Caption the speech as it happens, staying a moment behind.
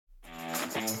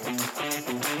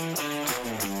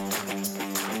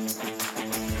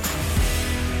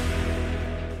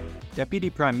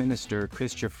Deputy Prime Minister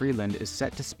Chrystia Freeland is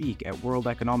set to speak at World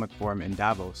Economic Forum in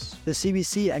Davos. The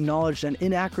CBC acknowledged an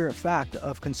inaccurate fact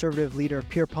of Conservative leader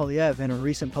Pierre Poilievre in a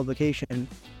recent publication.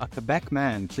 A Quebec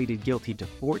man pleaded guilty to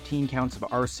 14 counts of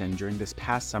arson during this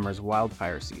past summer's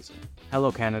wildfire season.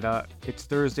 Hello Canada, it's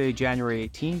Thursday, January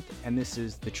 18th, and this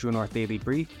is the True North Daily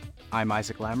Brief. I'm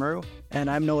Isaac Lamoureux. And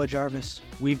I'm Noah Jarvis.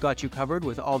 We've got you covered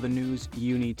with all the news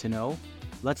you need to know.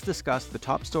 Let's discuss the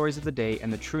top stories of the day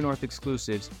and the True North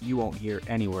exclusives you won't hear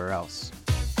anywhere else.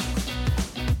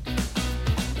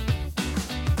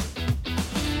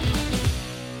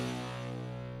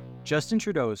 Justin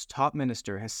Trudeau's top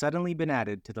minister has suddenly been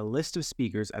added to the list of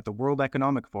speakers at the World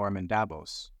Economic Forum in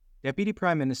Davos. Deputy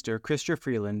Prime Minister Chrystia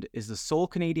Freeland is the sole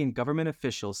Canadian government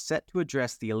official set to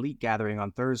address the elite gathering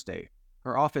on Thursday.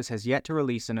 Her office has yet to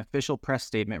release an official press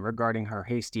statement regarding her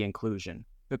hasty inclusion.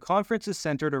 The conference is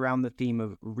centered around the theme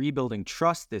of rebuilding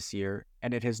trust this year,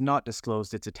 and it has not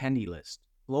disclosed its attendee list.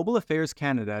 Global Affairs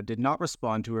Canada did not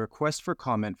respond to a request for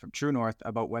comment from True North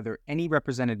about whether any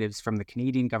representatives from the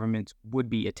Canadian government would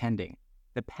be attending.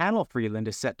 The panel Freeland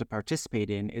is set to participate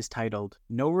in is titled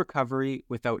No Recovery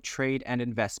Without Trade and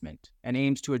Investment, and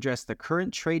aims to address the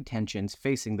current trade tensions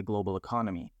facing the global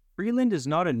economy. Freeland is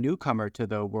not a newcomer to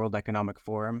the World Economic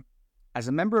Forum. As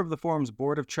a member of the forum's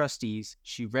board of trustees,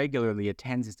 she regularly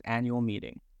attends its annual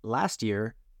meeting. Last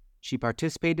year, she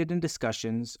participated in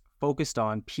discussions focused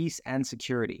on peace and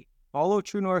security. Follow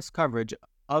True North's coverage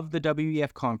of the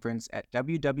WEF conference at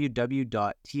www.tnc.news.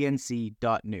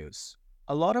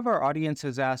 A lot of our audience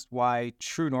has asked why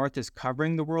True North is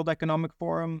covering the World Economic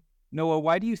Forum. Noah,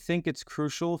 why do you think it's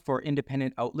crucial for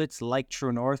independent outlets like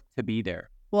True North to be there?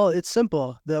 Well, it's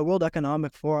simple. The World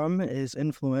Economic Forum is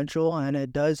influential, and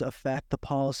it does affect the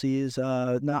policies,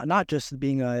 not just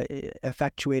being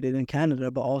effectuated in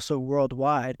Canada, but also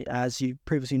worldwide. As you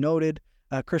previously noted,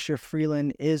 Chrystia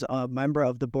Freeland is a member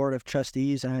of the Board of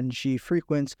Trustees, and she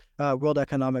frequents World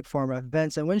Economic Forum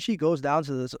events. And when she goes down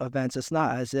to those events, it's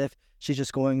not as if she's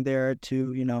just going there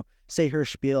to, say her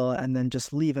spiel and then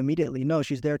just leave immediately. No,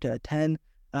 she's there to attend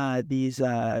these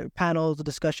panels,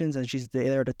 discussions, and she's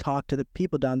there to talk to the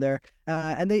people down there,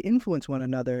 and they influence one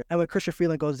another. And when Chrystia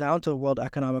Freeland goes down to the World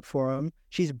Economic Forum,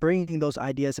 she's bringing those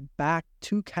ideas back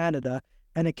to Canada,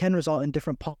 and it can result in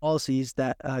different policies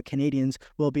that Canadians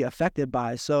will be affected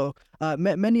by. So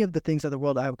many of the things that the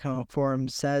World Economic Forum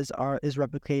says is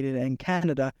replicated in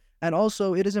Canada. And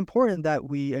also, it is important that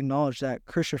we acknowledge that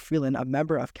Chrystia Freeland, a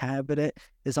member of Cabinet,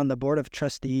 is on the board of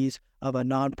trustees of a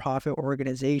nonprofit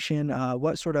organization.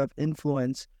 What sort of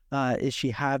influence is she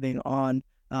having on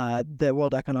the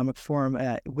World Economic Forum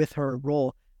with her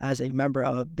role as a member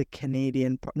of the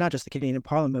Canadian, not just the Canadian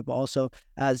Parliament, but also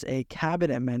as a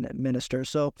cabinet minister?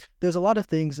 So there's a lot of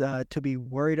things to be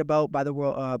worried about the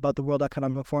World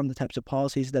Economic Forum, the types of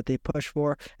policies that they push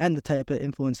for, and the type of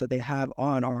influence that they have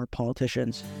on our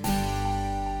politicians.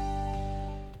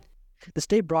 The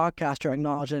state broadcaster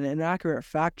acknowledged an inaccurate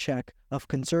fact check of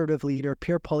Conservative leader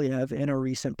Pierre Poilievre in a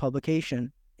recent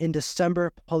publication. In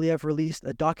December, Poilievre released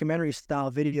a documentary-style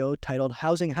video titled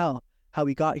Housing Hell: How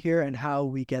We Got Here and How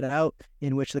We Get Out,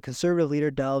 in which the Conservative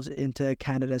leader delves into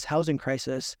Canada's housing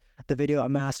crisis. The video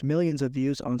amassed millions of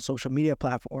views on social media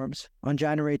platforms. On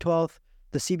January 12th,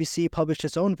 the CBC published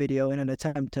its own video in an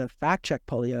attempt to fact-check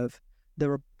Poilievre. The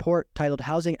report, titled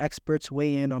Housing Experts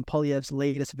Weigh In on Poilievre's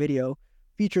Latest Video,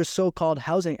 features so-called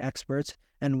housing experts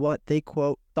and what they,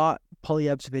 quote, thought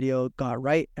Poilievre's video got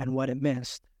right and what it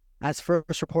missed. As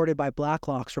first reported by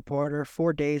Blacklock's reporter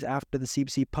 4 days after the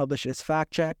CBC published its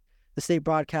fact-check, the state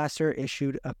broadcaster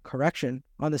issued a correction.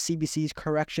 On the CBC's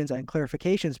corrections and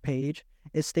clarifications page,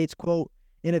 it states, quote,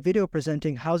 in a video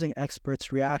presenting housing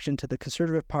experts' reaction to the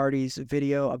Conservative Party's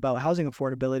video about housing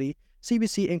affordability,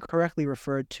 CBC incorrectly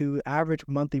referred to average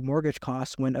monthly mortgage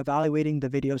costs when evaluating the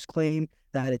video's claim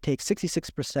that it takes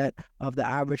 66% of the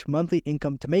average monthly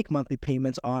income to make monthly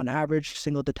payments on average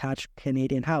single detached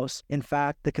Canadian house. In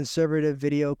fact, the Conservative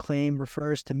video claim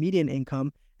refers to median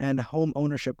income and home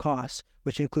ownership costs,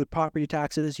 which include property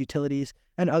taxes, utilities,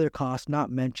 and other costs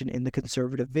not mentioned in the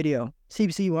Conservative video.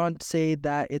 CBC went on to say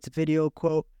that its video,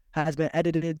 quote, has been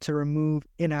edited to remove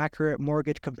inaccurate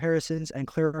mortgage comparisons and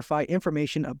clarify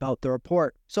information about the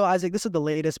report. So, Isaac, this is the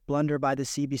latest blunder by the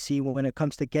CBC when it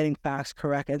comes to getting facts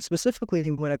correct, and specifically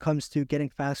when it comes to getting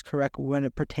facts correct when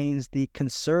it pertains the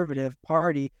Conservative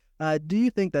Party. Do you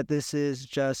think that this is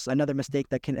just another mistake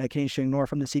that Canadians should ignore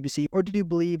from the CBC, or do you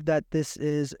believe that this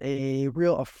is a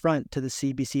real affront to the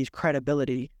CBC's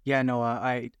credibility? Yeah,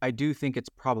 Noah, I do think it's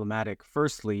problematic.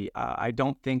 Firstly, I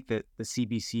don't think that the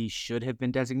CBC should have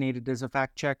been designated as a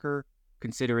fact checker.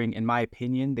 considering, in my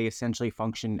opinion, they essentially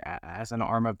function as an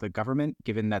arm of the government,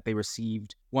 given that they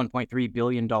received $1.3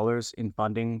 billion in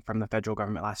funding from the federal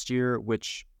government last year,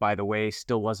 which, by the way,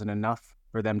 still wasn't enough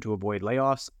for them to avoid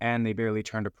layoffs, and they barely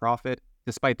turned a profit.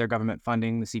 Despite their government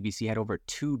funding, the CBC had over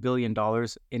 $2 billion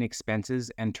in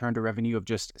expenses and turned a revenue of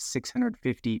just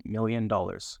 $650 million.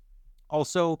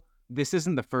 Also, this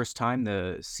isn't the first time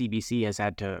the CBC has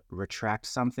had to retract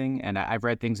something, and I've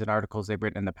read things in articles they've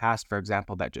written in the past, for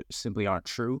example, that just simply aren't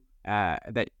true.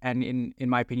 In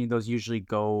my opinion, those usually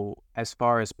go as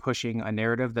far as pushing a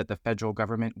narrative that the federal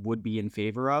government would be in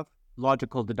favor of.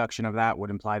 Logical deduction of that would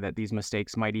imply that these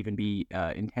mistakes might even be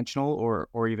intentional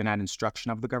or even at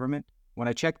instruction of the government. When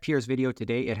I checked Pierre's video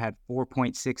today, it had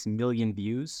 4.6 million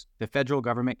views. The federal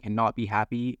government cannot be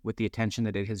happy with the attention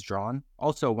that it has drawn.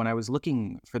 Also, when I was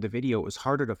looking for the video, it was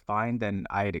harder to find than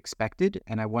I had expected,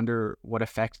 and I wonder what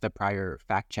effect the prior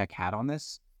fact check had on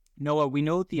this. Noah, we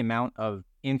know the amount of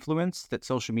influence that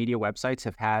social media websites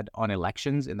have had on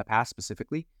elections in the past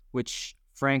specifically, which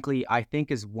frankly I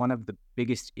think is one of the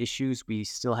biggest issues we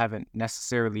still haven't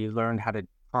necessarily learned how to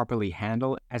properly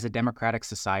handle as a democratic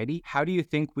society. How do you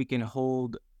think we can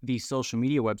hold these social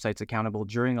media websites accountable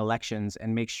during elections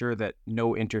and make sure that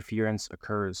no interference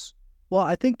occurs? Well,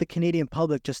 I think the Canadian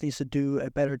public just needs to do a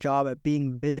better job at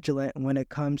being vigilant when it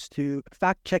comes to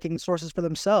fact-checking sources for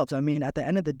themselves. I mean, at the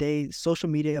end of the day, social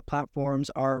media platforms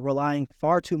are relying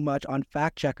far too much on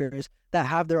fact-checkers that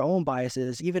have their own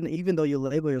biases. Even though you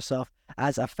label yourself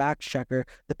as a fact-checker,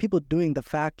 the people doing the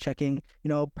fact-checking,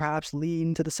 perhaps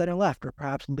lean to the center left or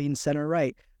perhaps lean center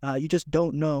right. You just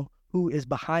don't know who is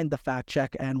behind the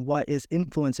fact-check and what is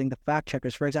influencing the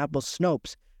fact-checkers. For example,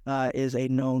 Snopes is a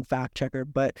known fact checker,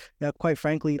 but quite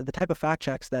frankly, the type of fact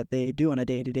checks that they do on a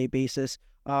day-to-day basis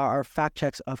are fact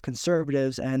checks of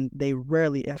conservatives, and they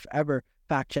rarely, if ever,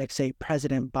 fact check, say,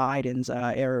 President Biden's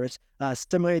errors.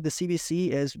 Similarly, the CBC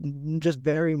is just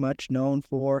very much known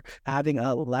for having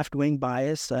a left-wing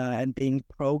bias and being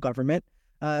pro-government.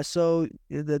 So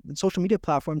the social media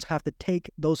platforms have to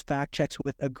take those fact checks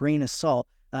with a grain of salt,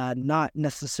 not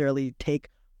necessarily take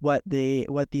what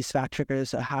these fact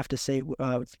checkers have to say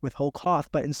with whole cloth,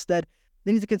 but instead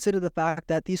they need to consider the fact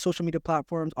that these social media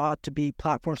platforms ought to be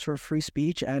platforms for free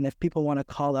speech, and if people want to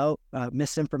call out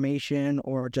misinformation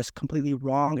or just completely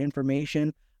wrong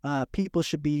information, people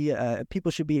should be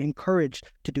encouraged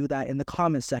to do that in the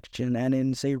comment section and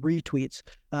in, say, retweets.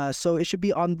 So it should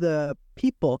be on the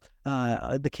people,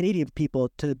 the Canadian people,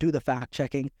 to do the fact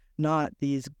checking, not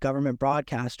these government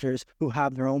broadcasters who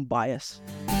have their own bias.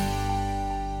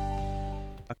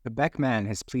 A Quebec man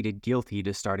has pleaded guilty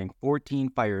to starting 14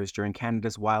 fires during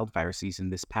Canada's wildfire season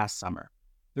this past summer.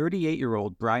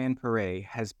 38-year-old Brian Perret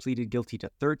has pleaded guilty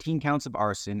to 13 counts of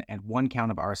arson and 1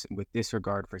 count of arson with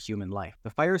disregard for human life. The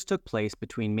fires took place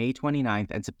between May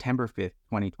 29th and September 5th,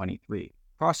 2023.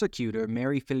 Prosecutor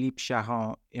Marie-Philippe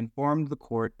Charon informed the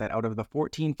court that out of the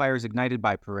 14 fires ignited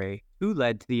by Perret, 2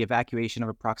 led to the evacuation of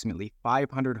approximately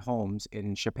 500 homes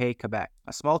in Chapay, Quebec,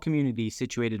 a small community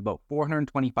situated about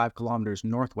 425 kilometers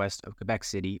northwest of Quebec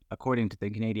City, according to the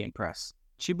Canadian press.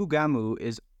 Chibougamau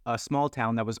is a small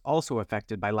town that was also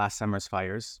affected by last summer's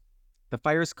fires. The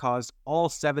fires caused all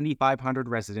 7,500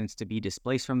 residents to be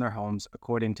displaced from their homes,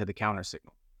 according to the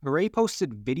countersignal. Perret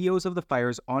posted videos of the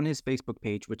fires on his Facebook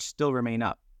page, which still remain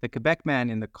up. The Quebec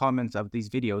man in the comments of these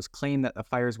videos claimed that the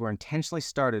fires were intentionally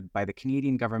started by the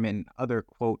Canadian government and other,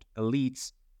 quote,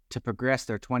 elites to progress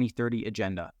their 2030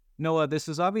 agenda. Noah, this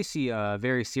is obviously a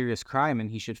very serious crime and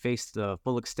he should face the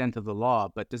full extent of the law,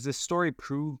 but does this story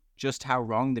prove just how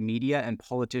wrong the media and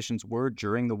politicians were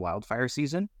during the wildfire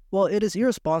season? Well, it is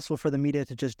irresponsible for the media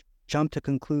to just jump to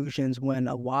conclusions when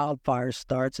a wildfire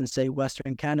starts in, say,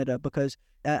 Western Canada, because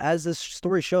as this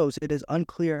story shows, it is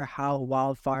unclear how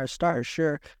wildfires start.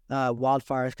 Sure,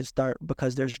 wildfires can start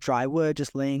because there's dry wood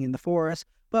just laying in the forest,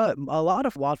 but a lot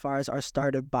of wildfires are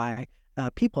started by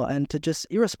people, and to just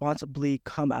irresponsibly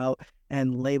come out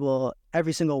and label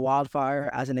every single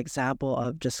wildfire as an example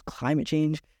of just climate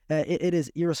change, it is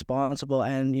irresponsible.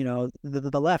 And,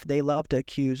 the left, they love to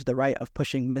accuse the right of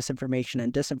pushing misinformation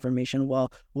and disinformation.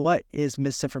 Well, what is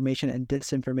misinformation and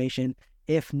disinformation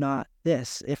if not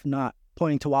this, if not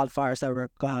pointing to wildfires that were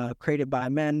created by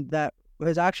men that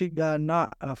was actually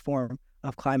not a form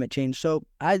of climate change? So,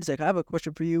 Isaac, I have a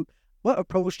question for you. What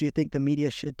approach do you think the media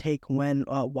should take when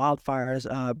wildfires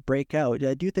break out?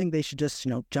 Do you think they should just,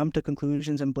 jump to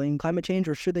conclusions and blame climate change,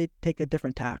 or should they take a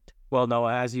different tact? Well,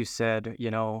 Noah, as you said,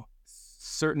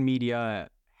 certain media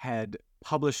had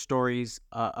published stories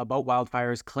about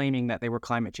wildfires claiming that they were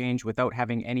climate change without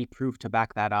having any proof to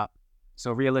back that up.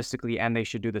 So realistically, and they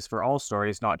should do this for all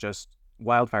stories, not just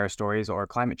wildfire stories or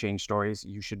climate change stories,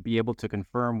 you should be able to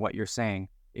confirm what you're saying.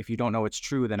 If you don't know it's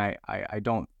true, then I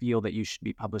don't feel that you should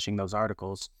be publishing those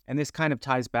articles. And this kind of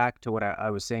ties back to what I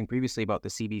was saying previously about the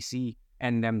CBC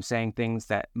and them saying things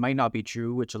that might not be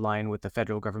true, which align with the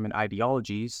federal government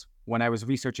ideologies. When I was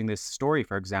researching this story,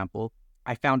 for example,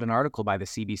 I found an article by the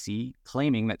CBC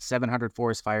claiming that 700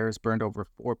 forest fires burned over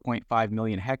 4.5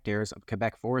 million hectares of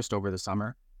Quebec forest over the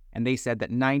summer, and they said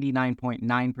that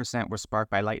 99.9% were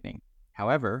sparked by lightning.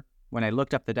 However, when I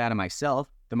looked up the data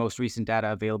myself, the most recent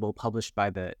data available published by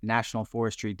the National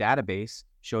Forestry Database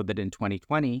showed that in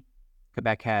 2020,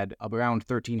 Quebec had around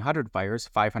 1,300 fires,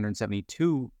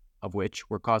 572 of which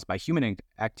were caused by human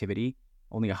activity,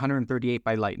 only 138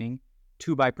 by lightning,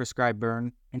 2 by prescribed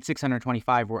burn, and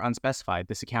 625 were unspecified.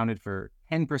 This accounted for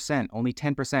 10%, only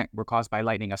 10% were caused by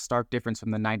lightning, a stark difference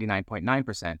from the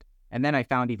 99.9%. And then I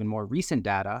found even more recent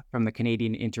data from the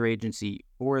Canadian Interagency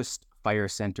Forest Fire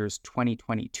Center's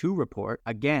 2022 report,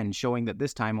 again showing that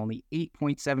this time only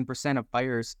 8.7% of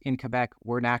fires in Quebec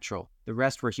were natural. The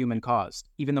rest were human-caused.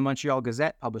 Even the Montreal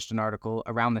Gazette published an article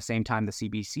around the same time the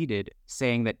CBC did,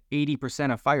 saying that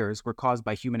 80% of fires were caused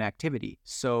by human activity.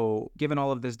 So, given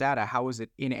all of this data, how is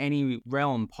it in any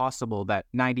realm possible that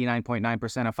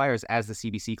 99.9% of fires, as the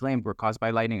CBC claimed, were caused by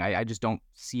lightning? I just don't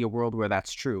see a world where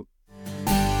that's true.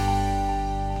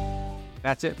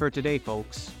 That's it for today,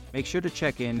 folks. Make sure to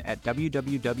check in at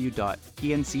www.pnc.news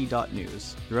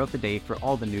throughout the day for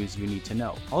all the news you need to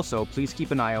know. Also, please keep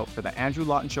an eye out for the Andrew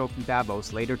Lawton Show from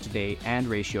Davos later today and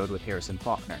Ratioed with Harrison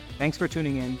Faulkner. Thanks for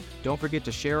tuning in. Don't forget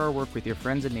to share our work with your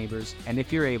friends and neighbors, and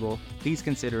if you're able, please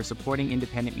consider supporting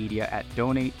independent media at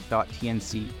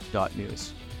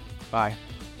donate.tnc.news. Bye.